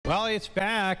Well, it's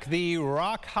back. The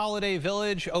Roc Holiday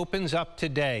Village opens up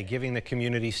today, giving the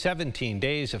community 17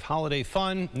 days of holiday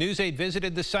fun. News 8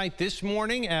 visited the site this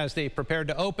morning as they prepared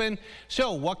to open.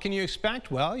 So what can you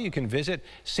expect? Well, you can visit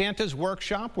Santa's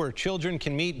workshop where children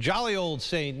can meet jolly old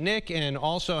St. Nick and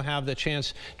also have the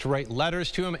chance to write letters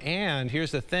to him. And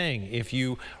here's the thing, if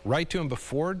you write to him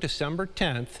before December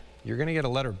 10th, you're going to get a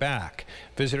letter back.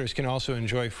 Visitors can also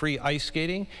enjoy free ice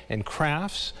skating and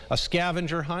crafts, a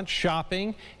scavenger hunt,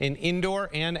 shopping, an indoor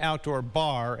and outdoor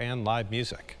bar, and live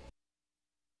music.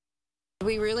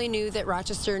 We really knew that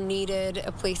Rochester needed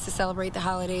a place to celebrate the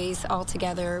holidays all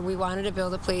together. We wanted to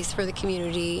build a place for the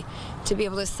community to be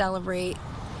able to celebrate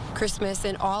Christmas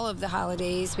and all of the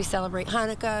holidays. We celebrate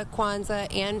Hanukkah,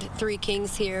 Kwanzaa, and Three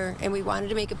Kings here, and we wanted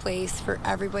to make a place for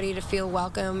everybody to feel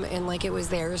welcome and like it was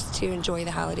theirs to enjoy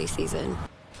the holiday season.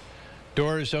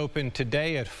 Doors open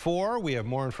today at 4. We have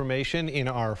more information in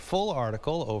our full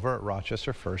article over at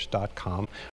rochesterfirst.com.